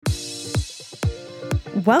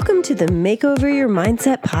Welcome to the Makeover Your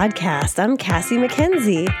Mindset podcast. I'm Cassie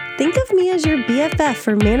McKenzie. Think of me as your BFF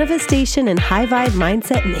for manifestation and high vibe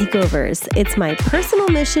mindset makeovers. It's my personal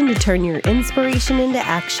mission to turn your inspiration into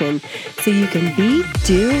action so you can be,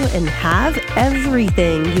 do, and have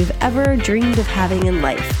everything you've ever dreamed of having in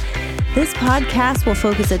life. This podcast will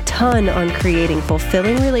focus a ton on creating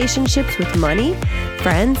fulfilling relationships with money,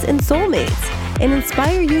 friends, and soulmates, and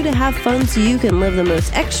inspire you to have fun so you can live the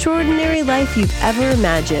most extraordinary life you've ever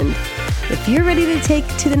imagined. If you're ready to take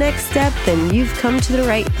to the next step, then you've come to the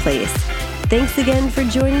right place. Thanks again for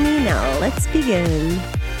joining me. Now let's begin.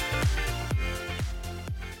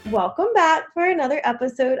 Welcome back for another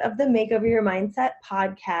episode of the Makeover Your Mindset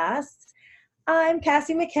podcast. I'm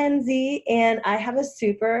Cassie McKenzie, and I have a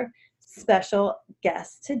super special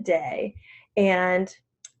guest today. And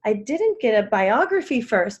I didn't get a biography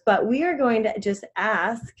first, but we are going to just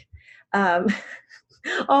ask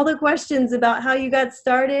all the questions about how you got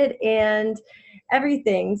started and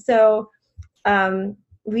everything. So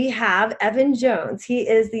we have Evan Jones. He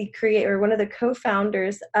is the creator, one of the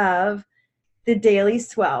co-founders of the Daily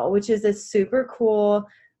Swell, which is a super cool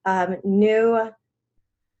new,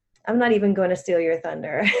 I'm not even going to steal your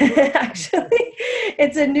thunder. Actually,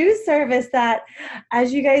 it's a new service that,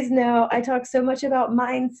 as you guys know, I talk so much about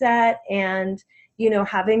mindset and,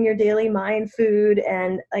 having your daily mind food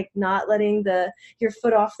and like not letting your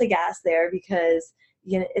foot off the gas there because,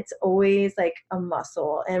 it's always like a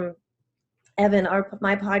muscle. And Evan,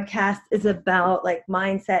 my podcast is about like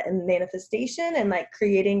mindset and manifestation and like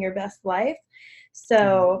creating your best life.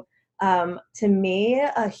 So, to me,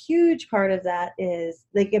 a huge part of that is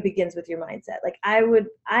like it begins with your mindset. Like I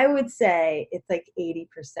would say it's like 80%.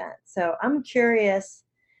 So I'm curious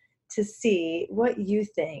to see what you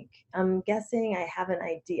think. I'm guessing I have an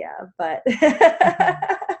idea, but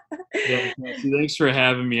Yeah, Nancy, thanks for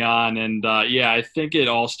having me on. And I think it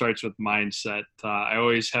all starts with mindset. I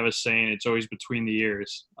always have a saying, it's always between the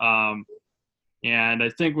ears. And I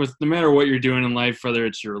think with no matter what you're doing in life, whether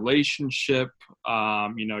it's your relationship,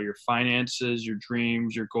 your finances, your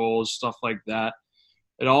dreams, your goals, stuff like that,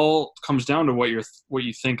 it all comes down to what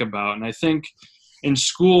you think about. And I think in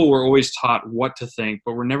school, we're always taught what to think,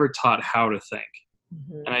 but we're never taught how to think.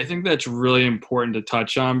 Mm-hmm. And I think that's really important to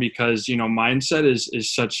touch on because, mindset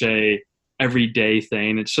is such a everyday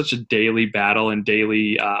thing. It's such a daily battle and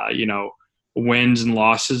daily, wins and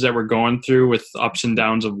losses that we're going through with ups and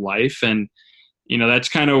downs of life. And that's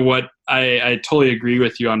kind of what I totally agree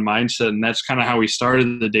with you on mindset. And that's kind of how we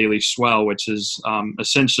started the Daily Swell, which is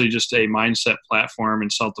essentially just a mindset platform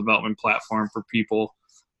and self-development platform for people.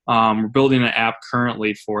 We're building an app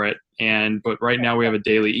currently for it. But right now we have a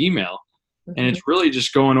daily email. Mm-hmm. And it's really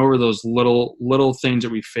just going over those little things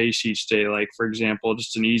that we face each day. Like, for example,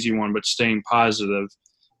 just an easy one, but staying positive,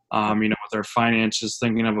 with our finances,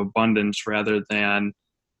 thinking of abundance rather than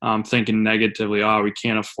thinking negatively, we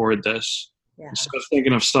can't afford this. Yeah. Instead of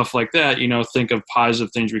thinking of stuff like that, think of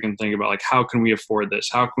positive things we can think about, like how can we afford this?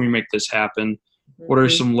 How can we make this happen? Mm-hmm. What are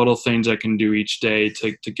some little things I can do each day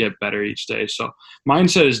to get better each day? So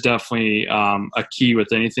mindset is definitely a key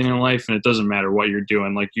with anything in life, and it doesn't matter what you're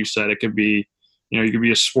doing. Like you said, it could be, you could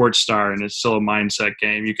be a sports star and it's still a mindset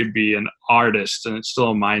game. You could be an artist and it's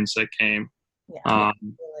still a mindset game. Yeah,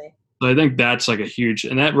 really. So I think that's like a huge,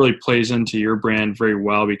 and that really plays into your brand very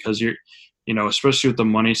well because you're, especially with the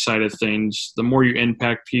money side of things, the more you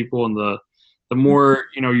impact people and the more,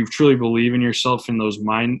 you truly believe in yourself in those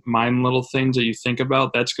mind little things that you think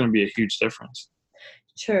about, that's going to be a huge difference.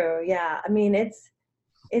 True. Yeah. I mean,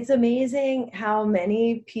 it's amazing how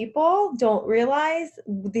many people don't realize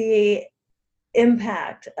the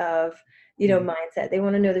impact of, mindset. They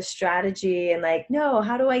want to know the strategy and like, no,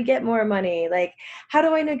 how do I get more money? Like, how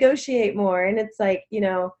do I negotiate more? And it's like,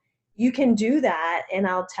 you can do that and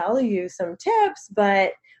I'll tell you some tips,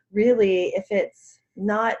 but really if it's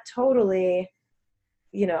not totally,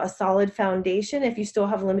 a solid foundation, if you still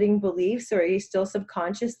have limiting beliefs or you still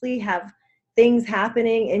subconsciously have things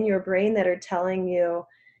happening in your brain that are telling you,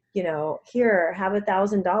 here, have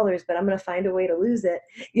 $1,000, but I'm going to find a way to lose it.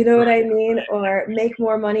 You know what I mean? Or make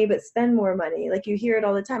more money, but spend more money. Like you hear it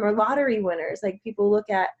all the time. Or lottery winners, like people look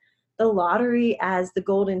at the lottery as the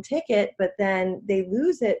golden ticket, but then they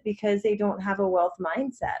lose it because they don't have a wealth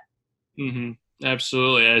mindset. Mm-hmm.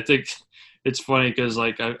 Absolutely. I think it's funny because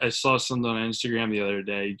like I saw something on Instagram the other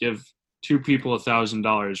day. You give two people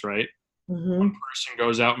 $1,000, right? Mm-hmm. One person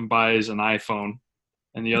goes out and buys an iPhone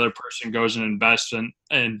and the other person goes and invests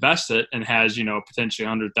it and has, potentially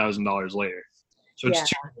 $100,000 later. So it's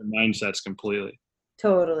two different mindsets completely.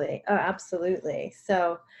 Totally. Oh, absolutely.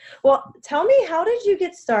 So, well, tell me, how did you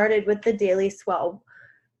get started with the Daily Swell?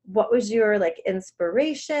 what was your like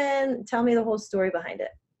inspiration? Tell me the whole story behind it.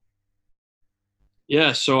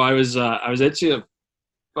 Yeah, so I was actually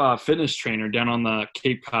a fitness trainer down on the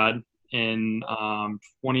Cape Cod in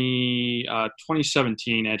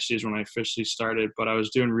 2017 actually is when I officially started. But I was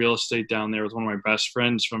doing real estate down there with one of my best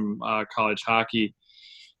friends from college hockey.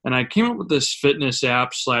 And I came up with this fitness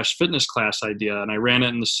app slash fitness class idea. And I ran it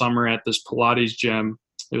in the summer at this Pilates gym.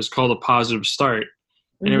 It was called A Positive Start.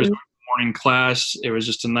 And it was Mm-hmm. a morning class. It was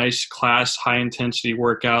just a nice class, high intensity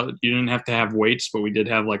workout. You didn't have to have weights, but we did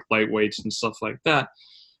have like light weights and stuff like that.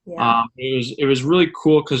 Yeah. It was really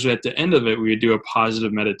cool because at the end of it, we would do a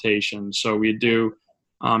positive meditation. So we'd do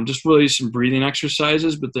just really some breathing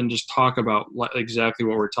exercises, but then just talk about exactly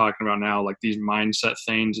what we're talking about now, like these mindset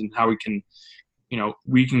things and how we can,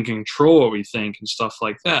 we can control what we think and stuff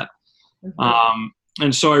like that. Mm-hmm.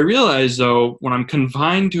 And so I realized though, when I'm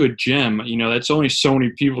confined to a gym, that's only so many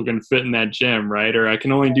people can fit in that gym, right? Or I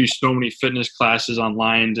can only do so many fitness classes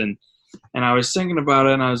online. And I was thinking about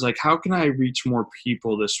it and I was like, how can I reach more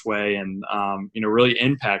people this way and, really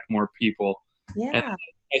impact more people? And Yeah.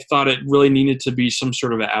 I thought it really needed to be some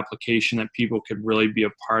sort of an application that people could really be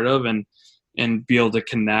a part of and be able to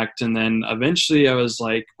connect. And then eventually I was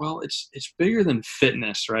like, well, it's bigger than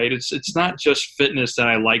fitness, right? It's not just fitness that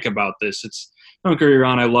I like about this. Don't get me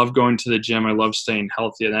wrong. I love going to the gym. I love staying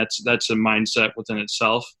healthy. And that's a mindset within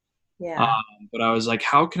itself. Yeah. But I was like,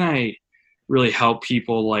 how can I really help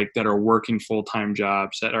people like that are working full-time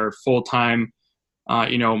jobs, that are full-time,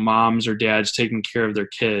 moms or dads taking care of their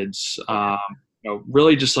kids,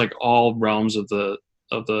 really just like all realms of the,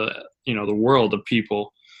 the world of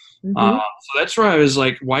people. Mm-hmm. So that's where I was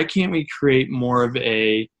like, why can't we create more of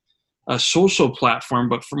a social platform,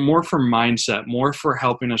 but more for mindset, more for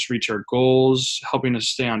helping us reach our goals, helping us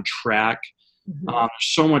stay on track. Mm-hmm. There's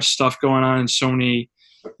so much stuff going on and so many,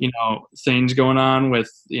 things going on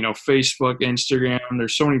with, Facebook, Instagram.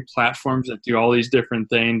 There's so many platforms that do all these different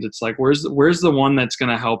things. It's like, where's the one that's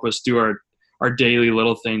going to help us do our daily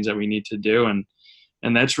little things that we need to do?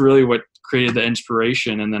 And that's really what created the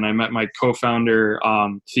inspiration. And then I met my co-founder,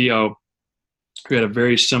 Theo, who had a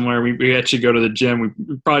very similar, we actually go to the gym.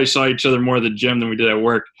 We probably saw each other more at the gym than we did at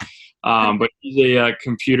work. But he's a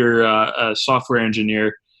computer software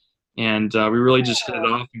engineer. And we really just hit it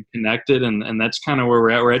off and connected. And that's kind of where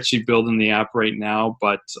we're at. We're actually building the app right now,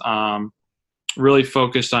 but really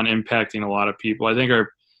focused on impacting a lot of people. I think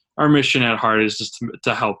our mission at heart is just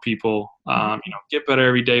to help people, get better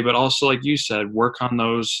every day, but also, like you said, work on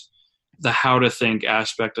the how to think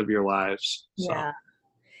aspect of your lives. So. Yeah.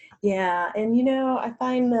 Yeah. And, I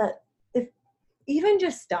find that if even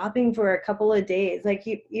just stopping for a couple of days, like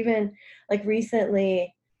even like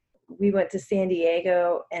recently we went to San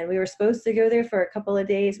Diego and we were supposed to go there for a couple of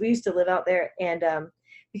days. We used to live out there and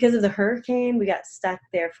because of the hurricane, we got stuck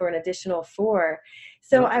there for an additional 4.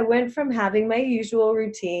 So I went from having my usual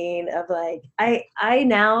routine of like, I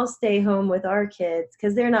now stay home with our kids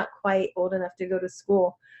because they're not quite old enough to go to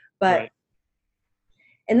school, but Right.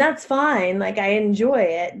 and that's fine. Like I enjoy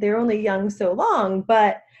it. They're only young so long,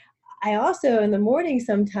 but I also in the morning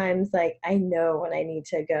sometimes like I know when I need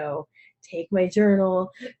to go take my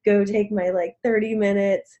journal, go take my like 30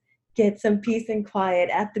 minutes, get some peace and quiet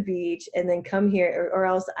at the beach and then come here or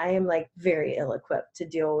else I am like very ill equipped to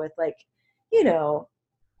deal with like,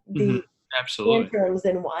 Mm-hmm. the Absolutely. tantrums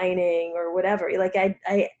and whining or whatever. Like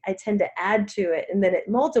I tend to add to it and then it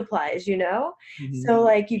multiplies. Mm-hmm. So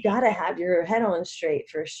like you gotta have your head on straight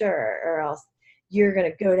for sure, or else you're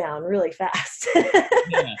gonna go down really fast.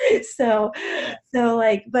 Yeah. so so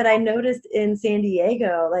like but I noticed in San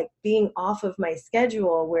Diego, like being off of my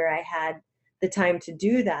schedule where I had the time to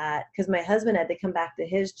do that because my husband had to come back to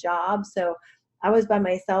his job. So I was by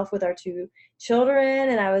myself with our 2 children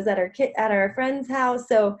and I was at our friend's house.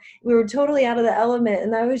 So we were totally out of the element.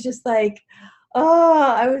 And I was just like, oh,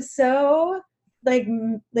 I was so like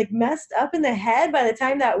messed up in the head by the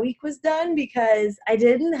time that week was done because I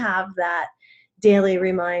didn't have that daily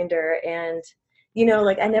reminder. And,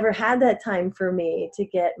 like I never had that time for me to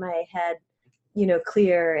get my head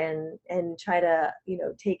clear and try to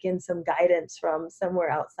take in some guidance from somewhere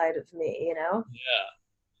outside of me.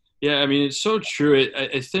 Yeah, I mean, it's so true.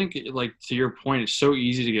 I think, like, to your point, it's so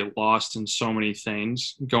easy to get lost in so many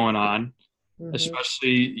things going on, Hmm.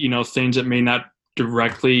 especially, things that may not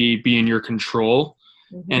directly be in your control.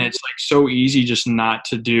 And Hmm. it's like so easy just not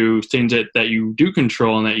to do things that you do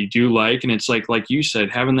control and that you do like. And it's like you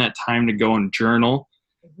said, having that time to go and journal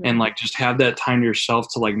and Hmm. like just have that time to yourself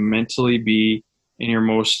to like mentally be in your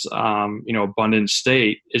most abundant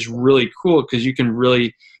state is really cool because you can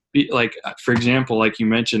really be like, for example, like you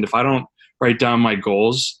mentioned, if I don't write down my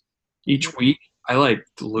goals Hmm. each week, I like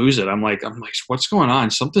lose it. I'm like, what's going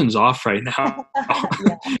on? Something's off right now.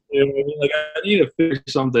 Yeah. You know what I mean? Like I need to figure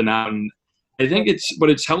something out. And I think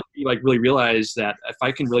it's helped me like really realize that if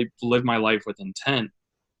I can really live my life with intent.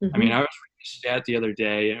 I mean, Hmm. I was reading a stat the other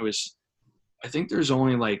day, and it was, I think there's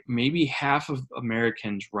only like maybe half of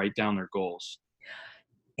Americans write down their goals.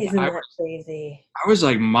 And Isn't that crazy? I was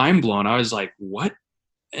like mind blown. I was like, what?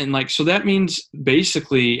 And like, so that means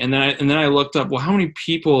basically, and then I looked up, well, how many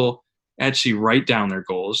people actually write down their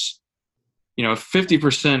goals? You know, if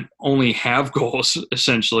 50% only have goals,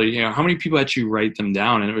 essentially, you know, how many people actually write them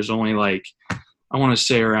down? And it was only like, I want to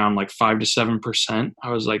say around like 5 to 7%.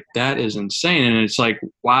 I was like, that is insane. And it's like,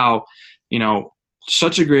 wow, you know,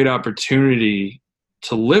 such a great opportunity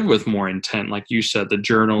to live with more intent. Like you said, the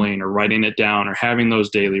journaling or writing it down or having those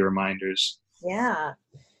daily reminders. Yeah,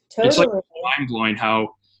 It's like totally. mind blowing how,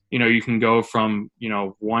 you know, you can go from, you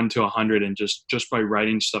know, 1 to 100 and just by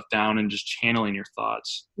writing stuff down and just channeling your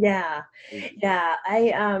thoughts. Yeah. Yeah.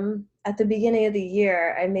 I at the beginning of the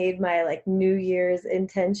year I made my like New Year's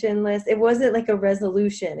intention list. It wasn't like a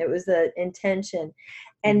resolution, it was an intention.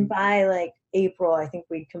 And Mhm. by like April, I think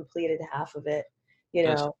we completed half of it, you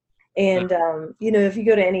That's know. that, And you know, if you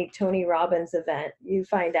go to any Tony Robbins event, you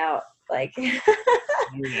find out like yeah,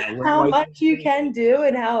 how much you can do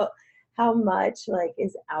and how much like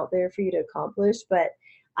is out there for you to accomplish. But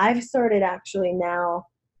I've started actually now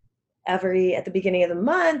every at the beginning of the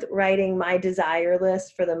month writing my desire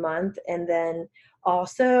list for the month, and then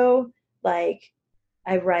also like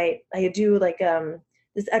I do like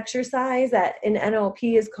this exercise that in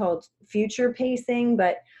NLP is called future pacing.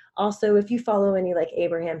 But also if you follow any like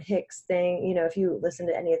Abraham Hicks thing, you know, if you listen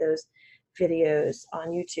to any of those videos on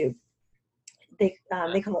YouTube, they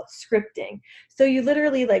call it scripting. So you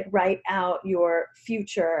literally like write out your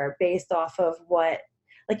future based off of what,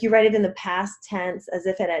 like you write it in the past tense as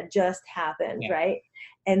if it had just happened, yeah. right?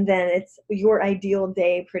 And then it's your ideal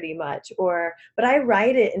day pretty much. Or but I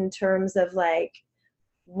write it in terms of like,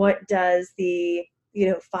 what does the, you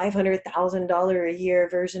know, $500,000 a year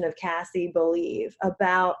version of Cassie believe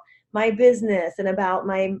about my business and about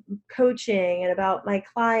my coaching and about my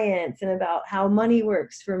clients and about how money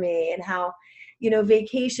works for me and how, you know,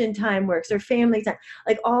 vacation time works or family time,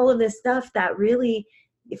 like all of this stuff that really,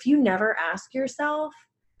 if you never ask yourself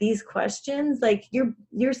these questions, like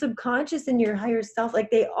your subconscious and your higher self, like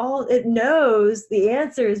they all, it knows the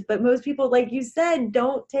answers, but most people, like you said,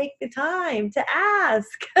 don't take the time to ask.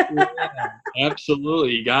 Yeah,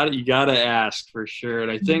 absolutely. You got to ask for sure. And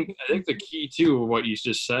I think the key too, what you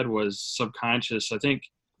just said was subconscious. I think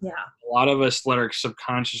Yeah. a lot of us let our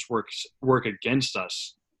subconscious work against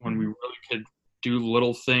us when we Mhm. really could do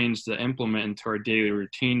little things to implement into our daily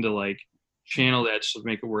routine to like channel that to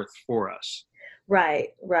make it work for us. Right,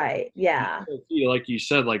 right. Yeah. Like you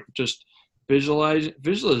said, like just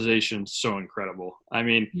visualization is so incredible. I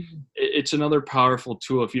mean, Mhm. it's another powerful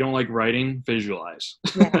tool. If you don't like writing, visualize.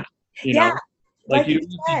 Yeah. You Yeah, know, like like you you don't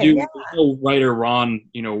have to said, do, yeah. there's no right or wrong,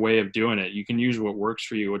 you know, way of doing it. You can use what works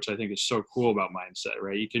for you, which I think is so cool about mindset,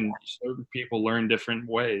 right? You can, certain people learn different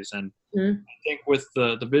ways. And Mhm. I think with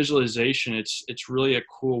the visualization, it's really a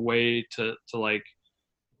cool way to like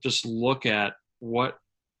just look at what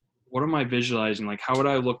am I visualizing? Like, how would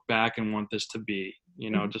I look back and want this to be? You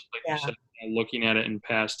know, Mhm. just like you Yeah. said, looking at it in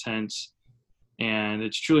past tense. And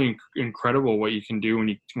it's truly incredible what you can do when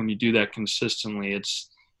you do that consistently. It's,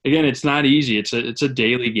 again, it's not easy. It's a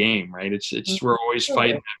daily game, right? Mhm. We're always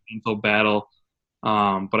fighting Totally. that mental battle.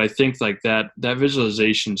 But I think like that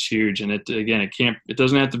visualization is huge. And it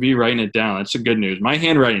doesn't have to be writing it down. That's the good news. My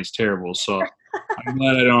handwriting is terrible, so I'm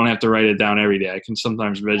glad I don't have to write it down every day. I can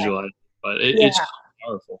sometimes visualize, but it's Yeah.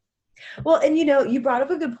 powerful. Well, and you know, you brought up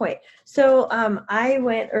a good point. So I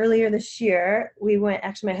went earlier this year. We went,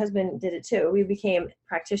 actually, my husband did it too. We became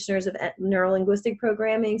practitioners of neuro linguistic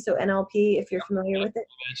programming. So NLP, if you're familiar Yep. with it.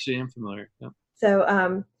 Actually, I'm familiar. Yep.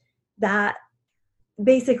 So that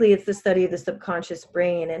basically it's the study of the subconscious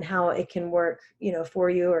brain and how it can work, you know, for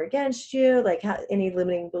you or against you, like how, any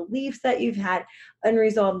limiting beliefs that you've had,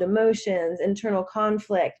 unresolved emotions, internal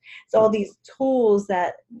conflict. It's all these tools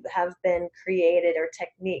that have been created, or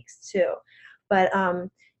techniques too. But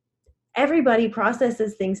everybody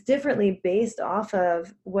processes things differently based off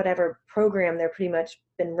of whatever program they're pretty much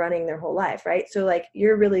been running their whole life, right? So like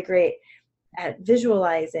you're really great at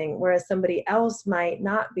visualizing, whereas somebody else might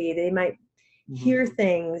not be. They might Hmm. hear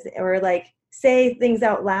things or like say things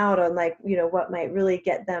out loud on, like, you know, what might really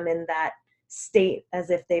get them in that state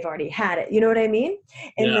as if they've already had it, you know what I mean?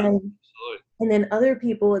 and Yeah, then absolutely. and then other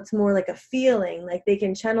people, it's more like a feeling, like they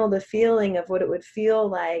can channel the feeling of what it would feel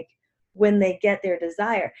like when they get their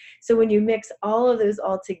desire. So when you mix all of those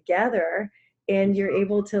all together, and you're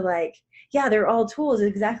able to like, yeah, they're all tools,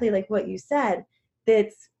 exactly like what you said.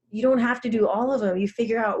 That's, you don't have to do all of them. You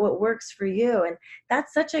figure out what works for you. And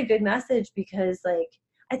that's such a good message, because like,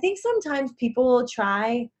 I think sometimes people will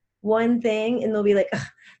try one thing and they'll be like, "Ugh,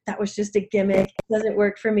 that was just a gimmick. It doesn't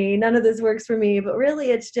work for me. None of this works for me." But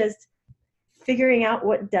really, it's just figuring out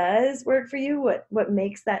what does work for you, what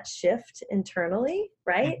makes that shift internally,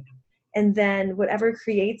 right? And then whatever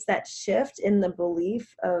creates that shift in the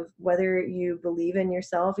belief of whether you believe in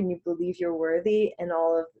yourself and you believe you're worthy and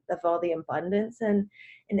of all the abundance and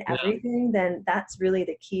Yeah. everything, then that's really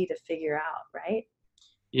the key to figure out, right?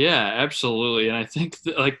 Yeah, absolutely. And I think,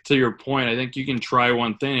 like to your point, I think you can try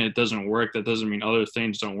one thing and it doesn't work. That doesn't mean other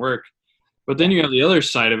things don't work. But then Yeah. you have the other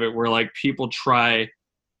side of it where like people try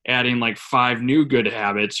adding like 5 new good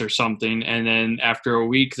habits or something, and then after a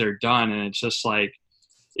week they're done, and it's just like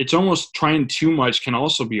it's almost trying too much can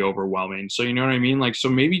also be overwhelming. So you know what I mean? Like, so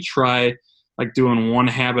maybe try like doing one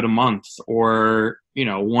habit a month, or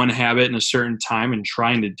one habit in a certain time, and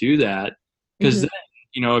trying to do that. Because Hmm.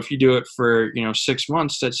 then, if you do it for 6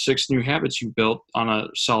 months, that's 6 new habits you built on a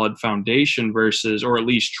solid foundation, versus, or at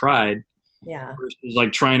least tried, Yeah. versus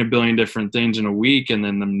like trying a billion different things in a week and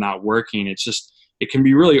then them not working. It's just, it can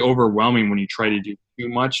be really overwhelming when you try to do too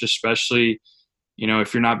much, especially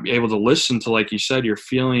if you're not able to listen to, like you said, your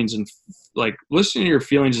feelings. And like listening to your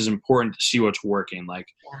feelings is important to see what's working. Like,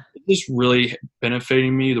 Yeah. is this really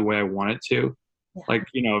benefiting me the way I want it to? Yeah. Like,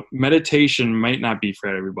 meditation might not be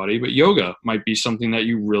for everybody, but yoga might be something that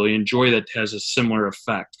you really enjoy that has a similar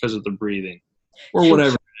effect because of the breathing or True.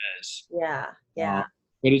 whatever it is. Yeah. Uh, Yeah.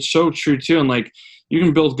 but it's so true too. And like, you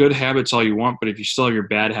can build good habits all you want, but if you still have your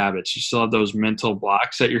bad habits, you still have those mental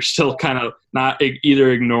blocks that you're still kind of not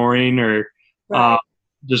either ignoring or uh, Right.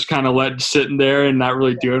 just kind of letting sitting there and not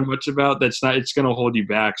really doing much about. That's not, it's going to hold you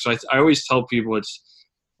back. So I always tell people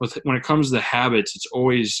when it comes to habits, it's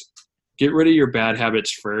always get rid of your bad habits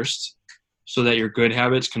first so that your good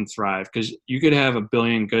habits can thrive. Because you could have a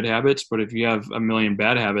billion good habits, but if you have a million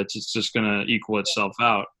bad habits, it's just going to equal itself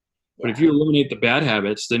out. But if Yeah. you eliminate the bad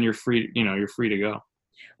habits, then you're free, you're free to go.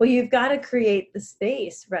 Well, you've got to create the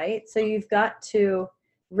space, right? So you've got to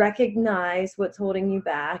recognize what's holding you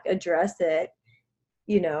back, address it,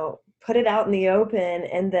 put it out in the open,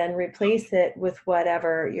 and then replace it with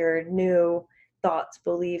whatever your new thoughts,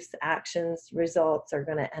 beliefs, actions, results are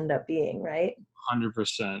going to end up being, right?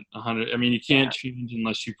 100%. 100. I mean, you Yeah. can't change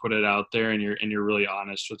unless you put it out there and you're really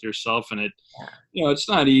honest with yourself. And Yeah. it's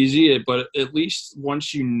not easy, but at least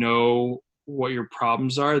once you know what your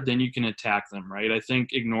problems are, then you can attack them, right? I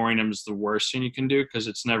think ignoring them is the worst thing you can do because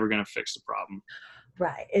it's never going to fix the problem.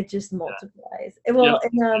 Right. It just multiplies. Yeah. Well,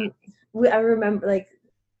 and I remember, like,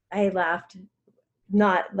 I laughed,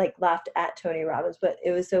 not like laughed at Tony Robbins, but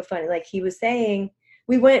it was so funny. Like, he was saying,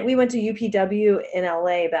 we went to UPW in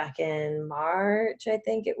LA back in March, I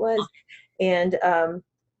think it was, and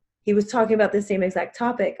he was talking about the same exact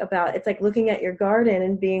topic, about it's like looking at your garden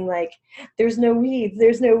and being like, there's no weeds,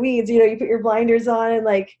 there's no weeds. You put your blinders on and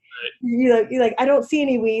like, you're like, I don't see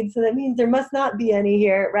any weeds, so that means there must not be any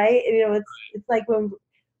here, right? And, it's like when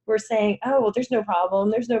we're saying, oh, well, there's no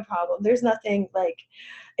problem, there's nothing, like,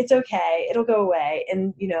 it's okay, it'll go away.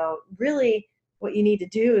 And really what you need to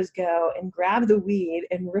do is go and grab the weed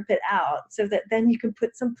and rip it out, so that then you can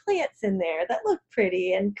put some plants in there that look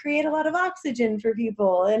pretty and create a lot of oxygen for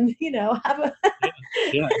people, and have a Yeah,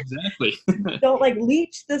 yeah, exactly. don't like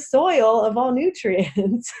leach the soil of all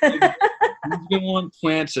nutrients. Who's gonna want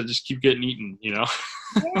plants that just keep getting eaten?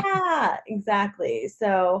 Yeah, exactly.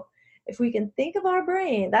 So if we can think of our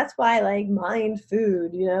brain, that's why, like, mind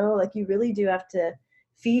food, like, you really do have to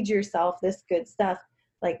feed yourself this good stuff,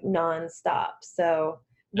 like, nonstop. So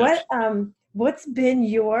what's been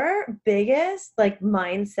your biggest, like,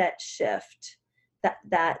 mindset shift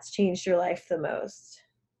that's changed your life the most?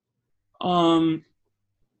 Um,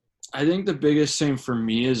 I think the biggest thing for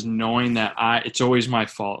me is knowing that it's always my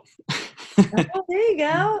fault. Oh, there you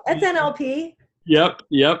go. That's NLP. Yep,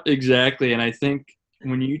 exactly. And I think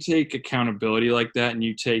when you take accountability like that and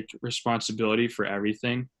you take responsibility for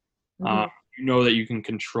everything, uh, Hmm. you know that you can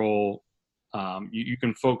control, you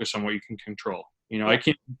can focus on what you can control. I Yeah.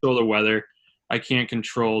 can't control the weather. I can't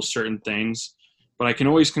control certain things, but I can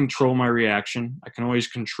always control my reaction. I can always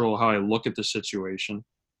control how I look at the situation.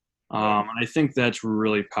 Yeah. And I think that's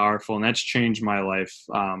really powerful, and that's changed my life,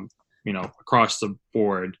 across the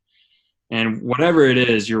board. And whatever it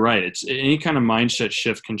is, you're right. It's any kind of mindset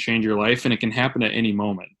shift can change your life, and it can happen at any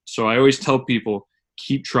moment. So I always tell people,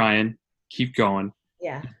 keep trying, keep going.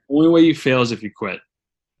 Yeah. The only way you fail is if you quit.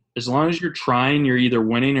 As long as you're trying, you're either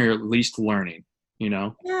winning or at least learning, you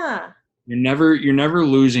know? Yeah. you're never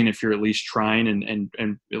losing if you're at least trying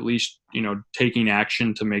and at least, taking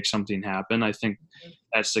action to make something happen. I think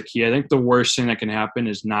that's the key. I think the worst thing that can happen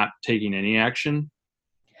is not taking any action.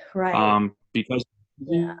 Right. Because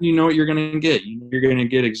Yeah. you know what you're going to get. You're going to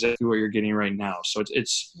get exactly what you're getting right now. So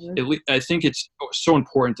Mhm. I think it's so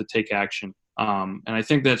important to take action. And I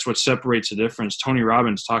think that's what separates the difference. Tony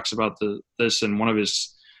Robbins talks about this in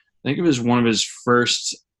I think it was one of his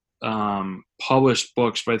first published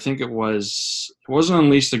books, but I think it wasn't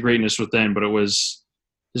Unleash the Greatness Within, but it was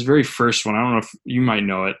his very first one. I don't know if you might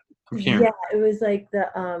know it. I can't Yeah, remember. it was like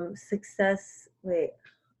the success. Wait,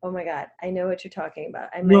 oh my God, I know what you're talking about.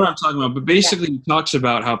 I You know might what have. I'm talking about, but Yeah, basically he talks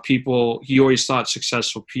about how he always thought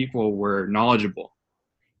successful people were knowledgeable.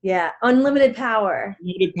 yeah, unlimited power.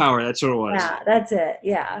 Limited power, that's what it was. Yeah, that's it.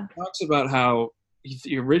 Yeah, Talks about how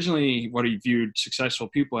originally what he viewed successful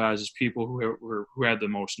people as is people who had the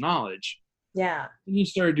most knowledge. yeah, And he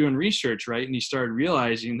started doing research, right? And he started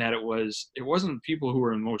realizing that it wasn't people who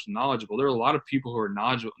were the most knowledgeable. There were a lot of people who were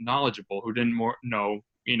knowledgeable who didn't more know,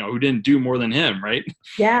 who didn't do more than him, right?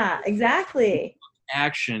 yeah, exactly.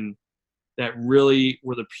 Action that really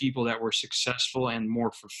were the people that were successful and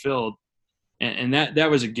more fulfilled. And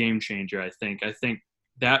that was a game changer, I think. I think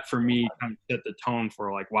that for me kind of set the tone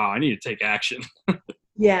for like, wow, I need to take action.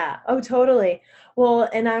 Yeah. Oh, totally. Well,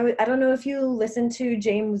 and I don't know if you listen to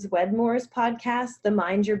James Wedmore's podcast, the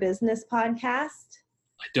Mind Your Business podcast.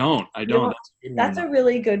 I You don't. know, That's a good one that's though. a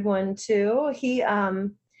really good one too. He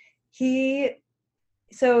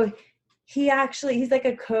so he's like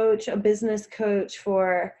a coach, a business coach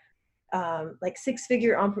for like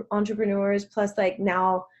six-figure entrepreneurs plus like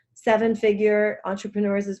now seven-figure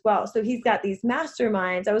entrepreneurs as well. So he's got these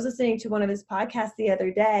masterminds. I was listening to one of his podcasts the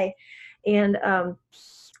other day, and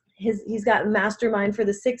he's got a mastermind for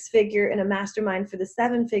the six-figure and a mastermind for the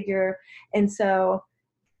seven-figure. And so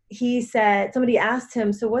he said, somebody asked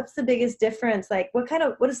him, so what's the biggest difference? Like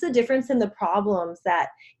what is the difference in the problems that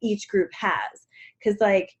each group has? Because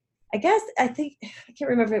like, I think, I can't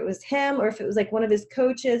remember if it was him or if it was like one of his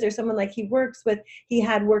coaches or someone like he works with, he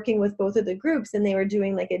had working with both of the groups and they were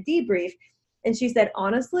doing like a debrief. And she said,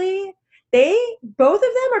 honestly, both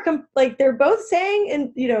of them are like, they're both saying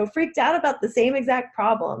and, freaked out about the same exact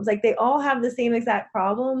problems. Like they all have the same exact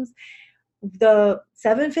problems. The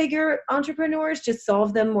seven-figure entrepreneurs just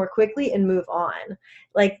solve them more quickly and move on.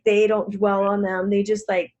 Like they don't dwell on them. They just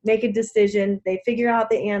like make a decision. They figure out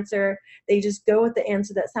the answer. They just go with the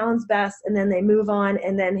answer that sounds best, and then they move on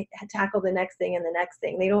and then tackle the next thing and the next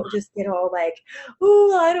thing. They don't just get all like,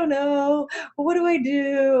 oh, I don't know. What do I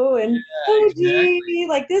do? And Yeah, oh, exactly. gee,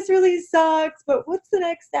 like this really sucks, but what's the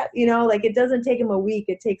next step? Like it doesn't take them a week.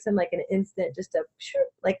 It takes them like an instant just to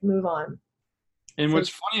like move on. And So what's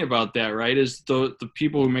funny about that, right, is the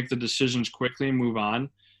people who make the decisions quickly and move on.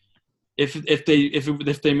 If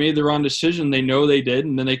they made the wrong decision, they know they did,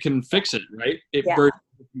 and then they can fix it, right? yeah, Versus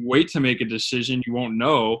if you wait to make a decision, you won't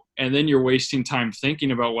know, and then you're wasting time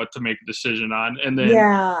thinking about what to make a decision on, yeah, and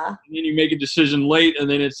then you make a decision late, and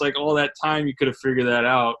then it's like all that time you could have figured that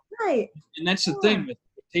out. right. And that's the Yeah, thing with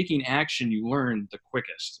taking action, you learn the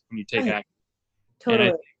quickest when you take right. action. And I Totally.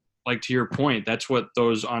 think, like to your point, that's what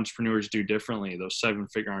those entrepreneurs do differently. Those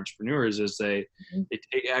seven-figure entrepreneurs is Mhm. they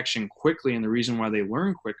take action quickly, and the reason why they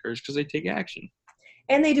learn quicker is because they take action.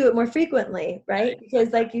 And they do it more frequently, right?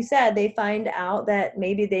 Because like you said, they find out that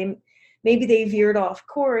maybe they veered off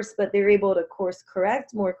course, but they're able to course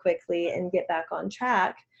correct more quickly and get back on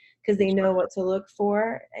track because they know what to look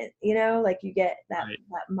for. Like you get that Right.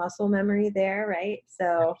 that muscle memory there, right?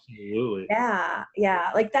 So Absolutely. yeah,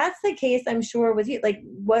 yeah. Like that's the case, I'm sure, with you. Like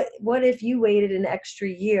what if you waited an extra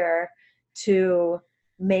year to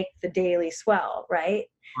make the daily swell, right?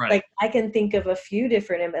 Right. Like I can think of a few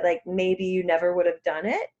different, but like maybe you never would have done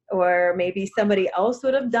it, or maybe somebody else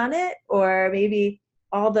would have done it, or maybe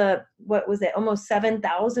all the, what was it, almost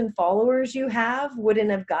 7,000 followers you have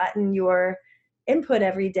wouldn't have gotten your input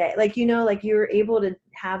every day. Like, like you're able to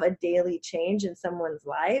have a daily change in someone's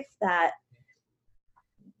life that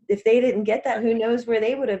if they didn't get that, who knows where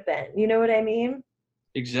they would have been. You know what I mean?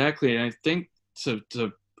 Exactly. And I think to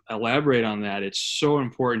elaborate on that, it's so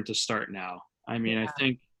important to start now. I mean, I Yeah,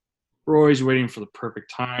 think we're always waiting for the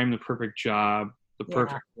perfect time, the perfect job, the yeah,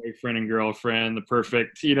 perfect boyfriend and girlfriend, the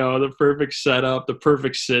perfect setup, the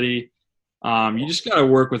perfect city. You just got to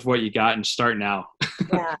work with what you got and start now.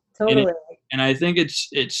 yeah, and it, totally. and I think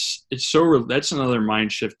it's so that's another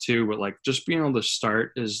mind shift too. But like just being able to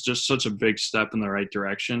start is just such a big step in the right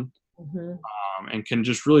direction, Hmm. and can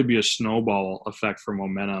just really be a snowball effect for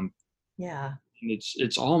momentum. Yeah, And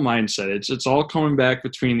it's all mindset. It's all coming back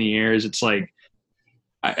between the ears. It's like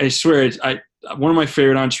I swear one of my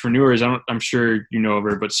favorite entrepreneurs, I'm sure you know of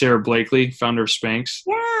her, but Sarah Blakely, founder of Spanx,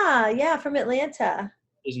 Yeah, from Atlanta.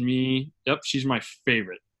 is me. Yep, she's my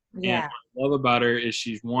favorite. And Yeah. what I love about her is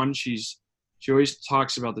she always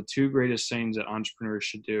talks about the two greatest things that entrepreneurs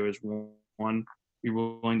should do is one, be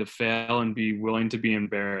willing to fail and be willing to be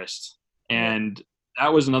embarrassed. Yeah. And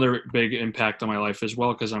that was another big impact on my life as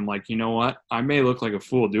well, because I'm like, you know what? I may look like a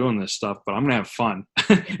fool doing this stuff, but I'm gonna have fun,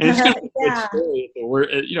 and it's gonna be a good Yeah. story.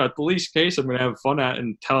 At the least case, I'm gonna have fun at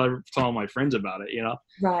and tell all my friends about it.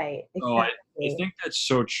 Right. So I Exactly. think that's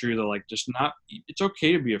so true. That like just not. It's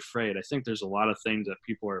okay to be afraid. I think there's a lot of things that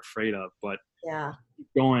people are afraid of, but Yeah. keep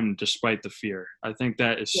going despite the fear. I think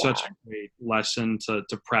that is such Yeah. a great lesson to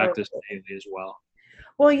practice daily as well.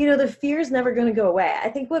 Well, the fear is never going to go away. I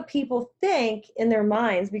think what people think in their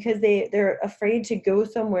minds, because they're afraid to go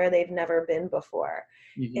somewhere they've never been before.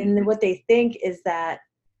 Mm-hmm. And then what they think is that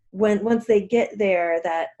once they get there,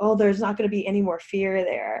 that, oh, there's not going to be any more fear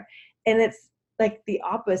there. And it's like the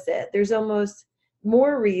opposite. There's almost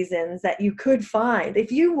more reasons that you could find.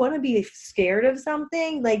 If you want to be scared of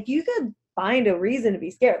something, like you could find a reason to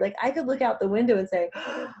be scared. Like I could look out the window and say,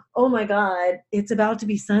 oh my God, it's about to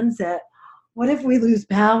be sunset. What if we lose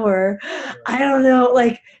power? I don't know.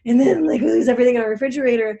 Like, and then like we lose everything in our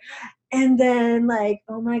refrigerator. And then like,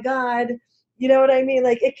 oh my God, you know what I mean?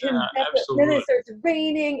 Like it can, Yeah, then absolutely. it starts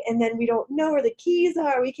raining and then we don't know where the keys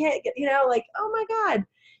are. We can't get, like, oh my God,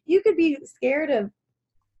 you could be scared of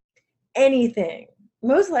anything.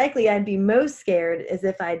 Most likely I'd be most scared as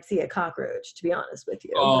if I'd see a cockroach, to be honest with you.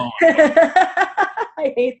 Oh,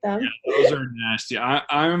 I hate them. yeah, those are nasty. So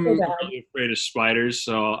I'm bad. really afraid of spiders,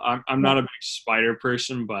 so I'm Yeah. not a big spider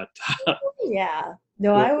person, but Yeah.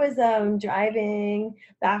 No, well, I was driving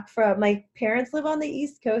back from, my parents live on the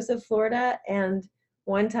east coast of Florida, and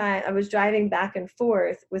one time I was driving back and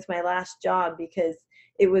forth with my last job because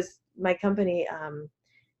it was my company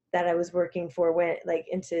that I was working for went like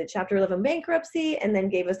into Chapter 11 bankruptcy and then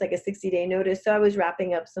gave us like a 60-day notice. So I was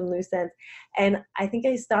wrapping up some loose ends, and I think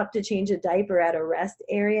I stopped to change a diaper at a rest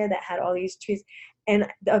area that had all these trees, and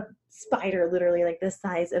a spider literally like the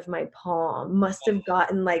size of my palm must have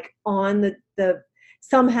gotten like on the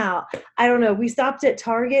somehow. I don't know. We stopped at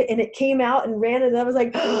Target and it came out and ran, and I was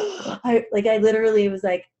like, I literally was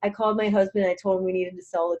like, I called my husband and I told him we needed to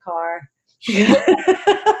sell the car.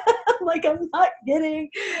 Like I'm not getting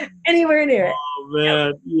anywhere near it. oh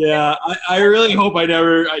man, yeah. I really hope I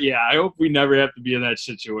never. Yeah, I hope we never have to be in that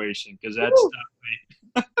situation because that's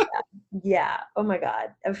Woo. Yeah. Oh my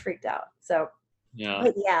God. I freaked out. So, yeah.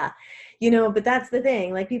 but yeah, but that's the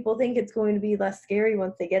thing. Like people think it's going to be less scary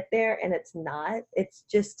once they get there, and it's not. It's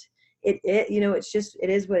just it's just it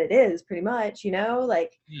is what it is, pretty much.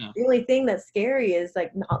 Like Yeah. the only thing that's scary is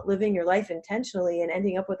like not living your life intentionally and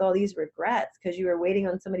ending up with all these regrets because you were waiting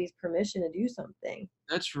on somebody's permission to do something.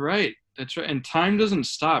 That's right. That's right. And time doesn't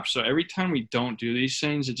stop. So every time we don't do these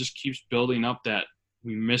things, it just keeps building up that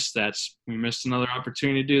we missed that. We missed another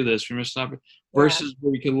opportunity to do this. We missed an Yeah. versus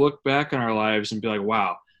where we can look back on our lives and be like,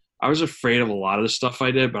 wow, I was afraid of a lot of the stuff I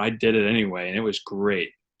did, but I did it anyway. And it was great.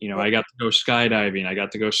 Yeah. I got to go skydiving. I got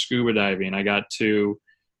to go scuba diving. I got to,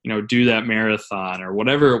 do that marathon or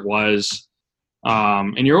whatever it was.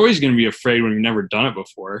 And you're always going to be afraid when you've never done it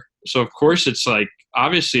before. So of course it's like,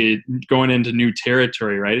 obviously going into new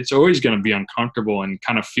territory, right? It's always going to be uncomfortable and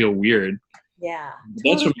kind of feel weird. Yeah.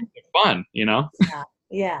 That's Totally. what makes it fun. Yeah.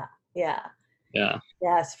 Yeah. Yeah. Yeah.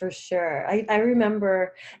 Yes, for sure. I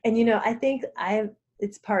remember, and I think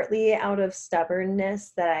it's partly out of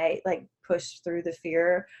stubbornness that I like pushed through the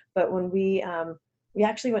fear. But when we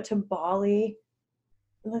actually went to Bali,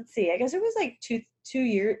 let's see, I guess it was like 2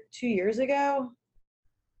 years ago.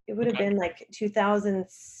 It would have Okay. been like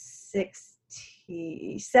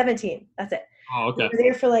 2016, 17. That's it. Oh, We okay. were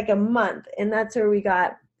there for like a month, and that's where I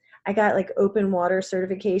got like open water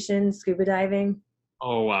certification, scuba diving.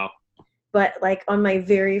 Oh, wow. But like on my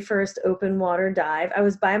very first open water dive, I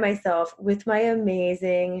was by myself with my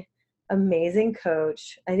amazing, amazing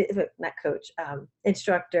coach. Not coach,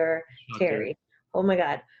 instructor, Doctor. Terry. Oh my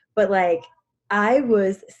God. But like, I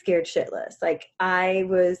was scared shitless. Like I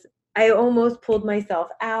almost pulled myself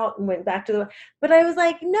out and went back to but I was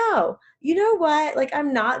like, no, you know what? Like,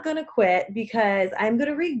 I'm not going to quit because I'm going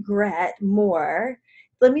to regret more.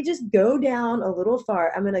 Let me just go down a little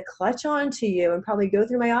far. I'm going to clutch on to you and probably go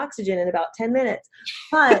through my oxygen in about 10 minutes.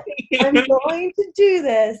 But I'm going to do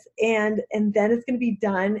this, and then it's going to be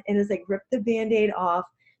done. And it's like, rip the Band-Aid off,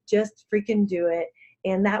 just freaking do it.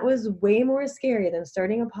 And that was way more scary than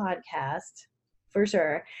starting a podcast. for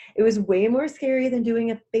sure. It was way more scary than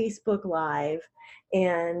doing a Facebook Live.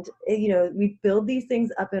 And, we build these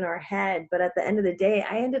things up in our head. But at the end of the day,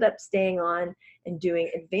 I ended up staying on and doing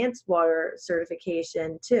advanced water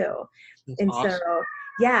certification too. That's And so, awesome.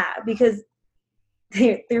 yeah, because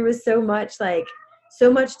there was so much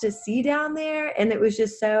to see down there. And it was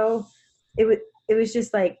just it was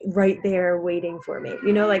just like right there waiting for me,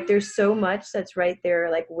 like there's so much that's right there,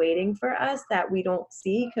 like waiting for us that we don't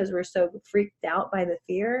see because we're so freaked out by the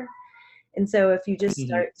fear. And so if you just Mhm.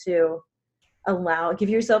 start to give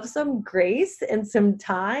yourself some grace and some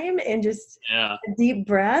time and just Yeah. a deep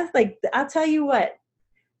breath, like I'll tell you what,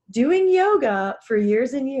 doing yoga for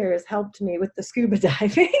years and years helped me with the scuba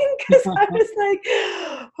diving because I was like,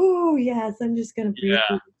 oh yes, I'm just gonna breathe Yeah.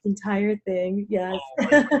 through this entire thing. Yes. Oh my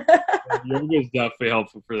God. Yoga is definitely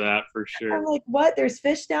helpful for that, for I'm sure. like, what? There's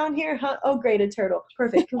fish down here? Huh? Oh, great, a turtle.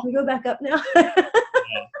 Perfect. Can we go back up now? Yeah,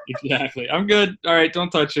 exactly. I'm good. All right,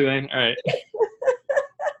 don't touch anything. All right.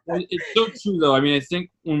 Well, it's so true, though. I mean, I think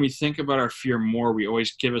when we think about our fear more, we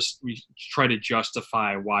try to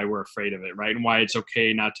justify why we're afraid of it, right? And why it's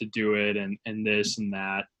okay not to do it and this and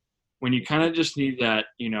that. When you kind of just need that,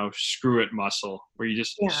 screw it muscle where you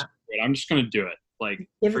just, Yeah. screw it, I'm just going to do it. Like,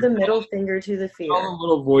 Give forget the middle finger to the all fear. the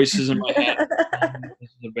little voices in my head.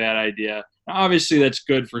 This is a bad idea. Now, obviously, that's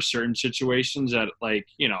good for certain situations that, like,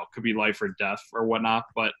 could be life or death or whatnot.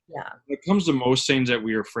 But Yeah. when it comes to most things that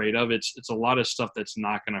we're afraid of, it's a lot of stuff that's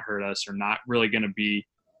not going to hurt us or not really going to be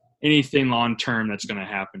anything long term that's going to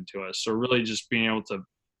happen to us. So really, just being able to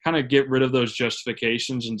kind of get rid of those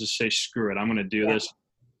justifications and just say, "Screw it, I'm going to do Yeah, this."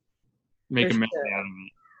 Make for a man sure. out of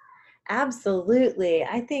me. Absolutely.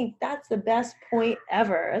 I think that's the best point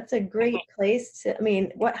ever. That's a great place to,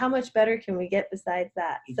 how much better can we get besides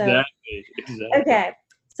that? So, Exactly. Exactly. okay.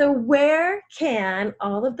 So where can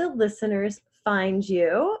all of the listeners find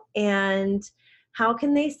you and how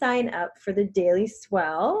can they sign up for the Daily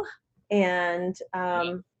Swell? And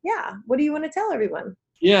yeah, what do you want to tell everyone?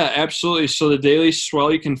 Yeah, absolutely. So the Daily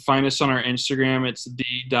Swell, you can find us on our Instagram. It's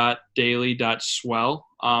the.daily.swell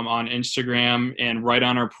on Instagram, and right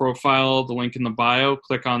on our profile, the link in the bio,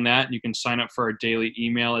 click on that. And you can sign up for our daily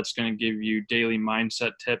email. It's going to give you daily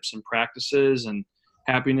mindset tips and practices and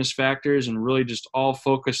happiness factors, and really just all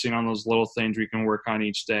focusing on those little things we can work on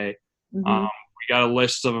each day. Mm-hmm. We got a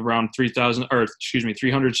list of around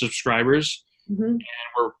 300 subscribers. Mm-hmm.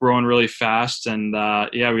 We're growing really fast, and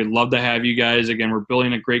yeah, we'd love to have you guys. Again, we're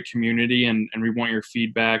building a great community, and we want your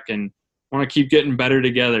feedback and want to keep getting better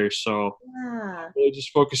together. So Yeah. really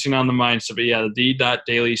just focusing on the mindset. But yeah, the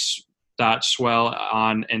d.daily.swell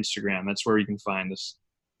on Instagram. That's where you can find us.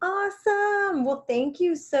 Awesome. Well, thank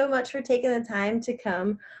you so much for taking the time to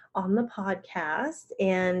come on the podcast.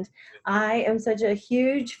 And I am such a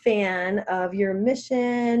huge fan of your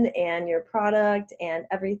mission and your product and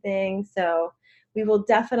everything. So we will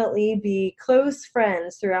definitely be close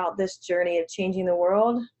friends throughout this journey of changing the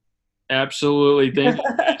world. Absolutely. Thank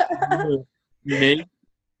you. Make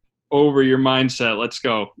over your mindset. Let's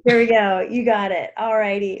go. There we go. You got it. All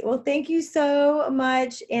righty. Well, thank you so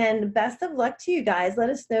much and best of luck to you guys. Let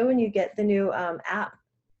us know when you get the new app.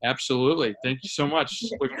 Absolutely. Thank you so much.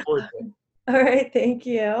 Looking forward to it. All right. Thank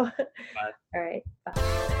you. Bye. All right. Bye.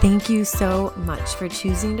 Thank you so much for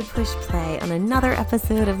choosing to push play on another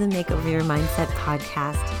episode of the Make Over Your Mindset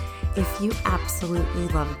podcast. If you absolutely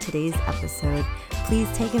loved today's episode, please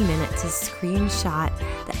take a minute to screenshot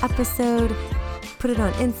the episode, put it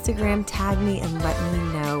on Instagram, tag me, and let me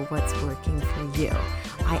know what's working for you.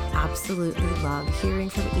 I absolutely love hearing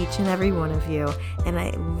from each and every one of you, and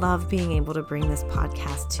I love being able to bring this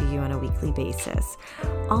podcast to you on a weekly basis.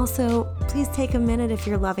 Also, please take a minute if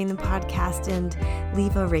you're loving the podcast and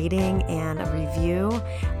leave a rating and a review.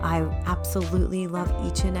 I absolutely love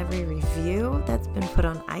each and every review that's been put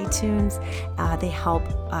on iTunes. They help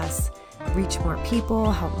us reach more people,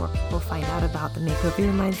 help more people find out about the Make Over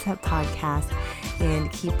Your Mindset podcast, and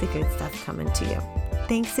keep the good stuff coming to you.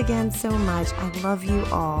 Thanks again so much. I love you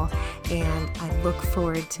all, and I look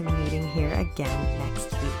forward to meeting here again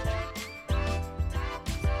next week.